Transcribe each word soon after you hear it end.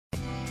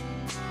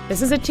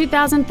This is a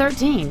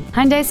 2013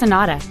 Hyundai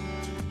Sonata.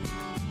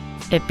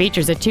 It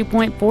features a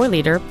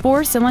 2.4-liter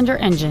four-cylinder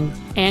engine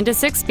and a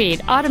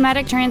 6-speed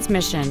automatic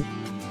transmission.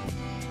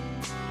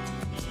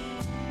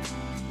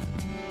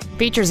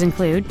 Features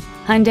include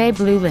Hyundai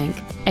Blue Link,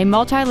 a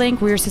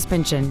multi-link rear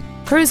suspension,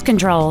 cruise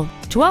control,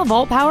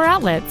 12-volt power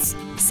outlets,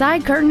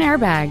 side curtain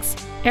airbags,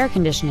 air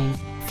conditioning,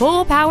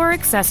 full power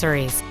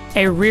accessories,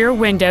 a rear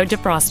window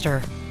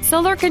defroster,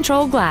 solar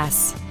control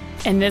glass,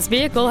 and this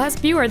vehicle has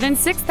fewer than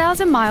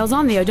 6,000 miles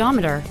on the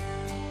odometer.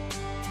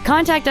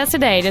 Contact us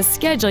today to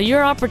schedule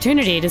your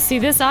opportunity to see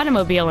this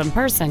automobile in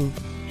person.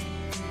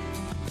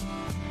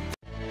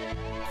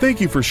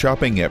 Thank you for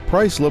shopping at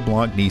Price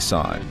LeBlanc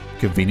Nissan,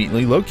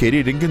 conveniently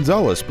located in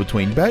Gonzales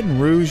between Baton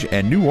Rouge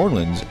and New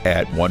Orleans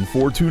at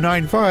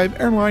 14295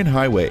 Airline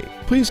Highway.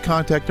 Please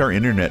contact our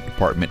internet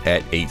department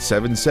at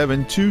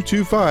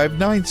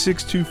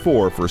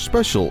 877-225-9624 for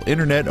special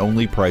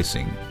internet-only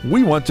pricing.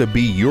 We want to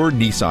be your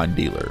Nissan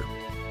dealer.